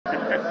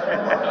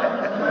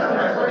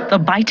The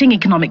biting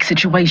economic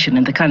situation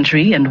in the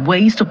country and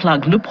ways to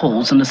plug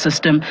loopholes in the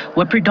system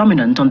were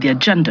predominant on the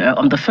agenda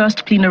on the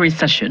first plenary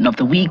session of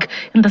the week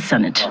in the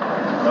Senate.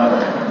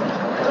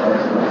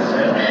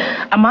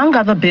 Among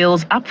other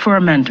bills up for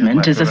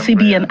amendment is a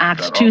CBN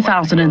Act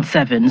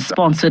 2007,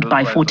 sponsored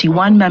by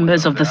 41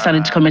 members of the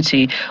Senate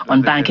Committee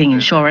on Banking,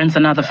 Insurance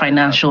and Other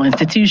Financial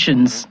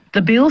Institutions.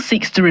 The bill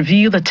seeks to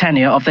review the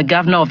tenure of the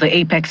governor of the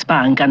Apex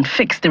Bank and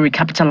fix the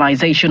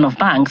recapitalization of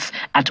banks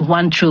at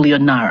 1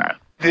 trillion naira.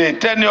 The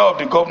tenure of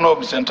the governor of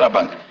the central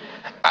bank.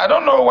 I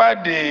don't know why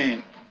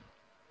the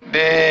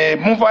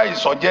mover is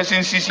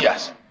suggesting 6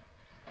 years.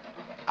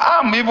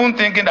 I'm even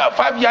thinking that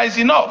 5 years is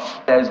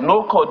enough. There is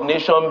no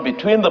coordination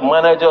between the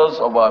managers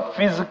of our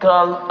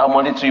fiscal and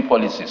monetary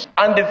policies.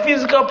 And the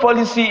fiscal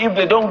policy, if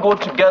they don't go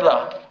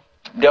together,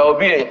 there will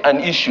be an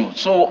issue.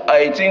 So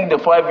I think the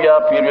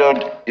 5-year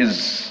period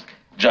is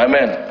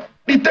germane.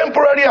 The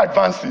temporary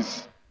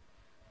advances,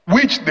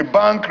 which the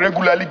bank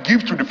regularly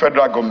gives to the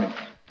federal government,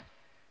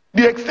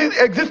 the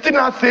existing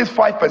act says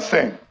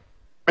 5%,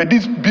 but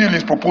this bill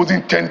is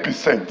proposing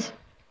 10%.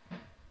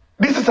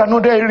 This is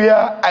another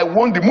area I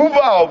want the mover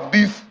of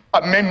this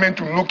amendment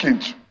to look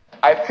into.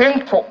 I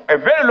think for a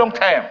very long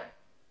time,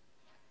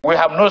 we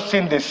have not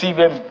seen the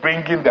CBN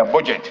bring in their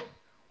budget.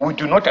 We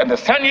do not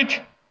understand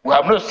it, we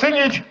have not seen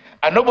it,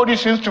 and nobody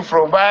seems to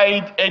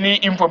provide any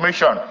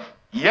information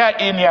year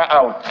in, year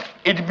out.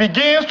 It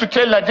begins to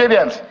tell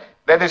Nigerians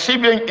that the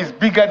CBN is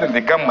bigger than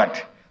the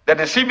government, that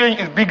the CBN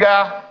is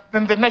bigger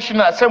than the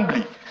National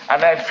Assembly.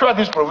 And I'm sure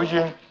this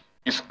provision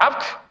is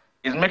apt,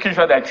 is making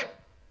sure that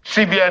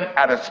CBN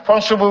are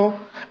responsible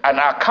and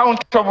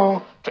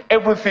accountable to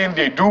everything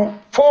they do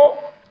for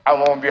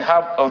and on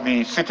behalf of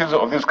the citizens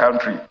of this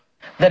country.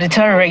 The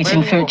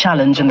deteriorating food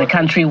challenge in the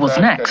country was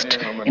next.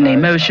 In a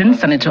motion,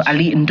 Senator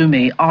Ali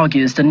Ndume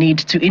argues the need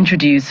to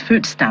introduce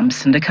food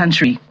stamps in the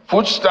country.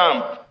 Food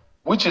stamp,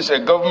 which is a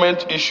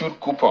government-issued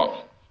coupon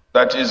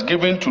that is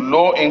given to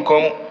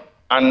low-income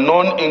and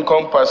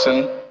non-income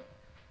person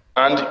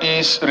and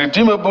is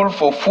redeemable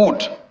for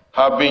food,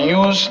 have been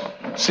used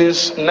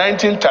since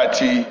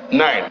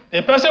 1939.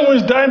 The person who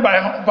is dying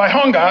by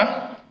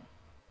hunger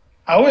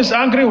and who is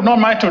angry will not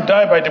mind to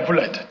die by the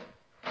bullet.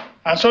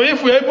 And so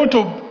if we're able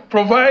to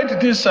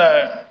provide this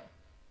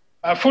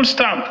food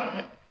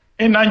stamp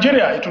in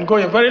Nigeria, it will go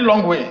a very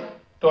long way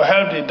to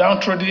help the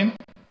downtrodden,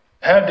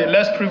 help the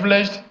less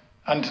privileged,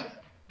 and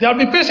there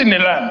will be peace in the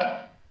land.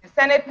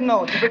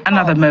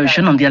 Another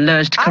motion on the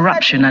alleged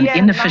corruption and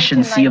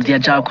inefficiency of the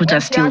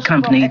Ajaokuta Steel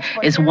Company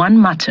is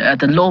one matter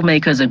the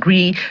lawmakers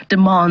agree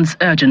demands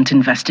urgent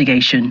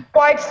investigation.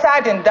 Quite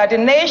saddened that a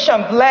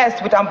nation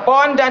blessed with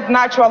abundant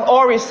natural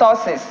ore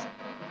resources,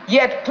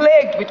 yet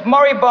plagued with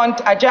moribund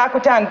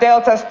Ajaokuta and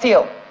Delta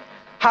Steel,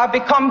 have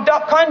become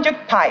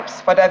conduit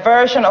pipes for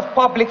diversion of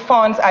public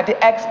funds at the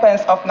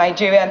expense of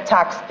Nigerian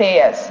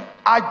taxpayers.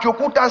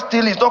 Ajaokuta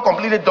Steel is not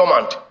completely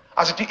dormant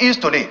as it is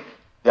today.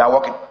 They are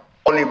working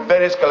on a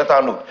very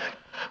skeletal note.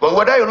 But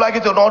whether you like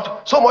it or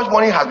not, so much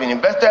money has been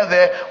invested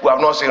there, we have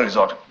not seen a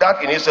result.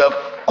 That in itself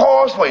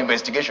calls for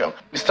investigation.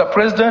 Mr.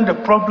 President, the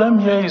problem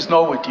here is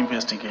not with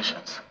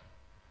investigations.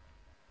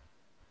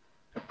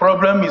 The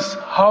problem is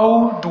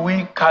how do we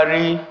make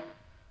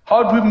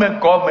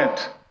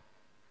government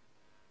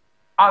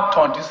act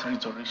on this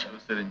restoration?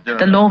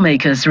 The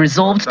lawmakers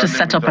resolved to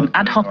set up an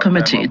ad hoc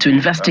committee to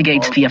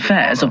investigate the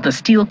affairs of the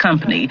steel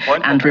company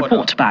and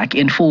report back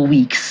in 4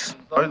 weeks.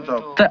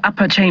 The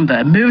upper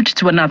chamber moved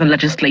to another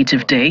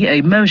legislative day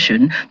a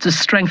motion to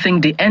strengthen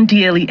the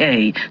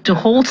NDLEA to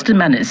halt the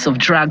menace of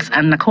drugs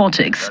and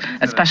narcotics,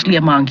 especially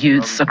among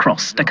youths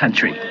across the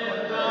country.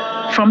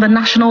 From the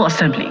National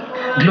Assembly,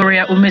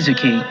 Gloria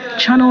Umezuki,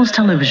 Channels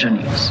Television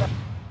News.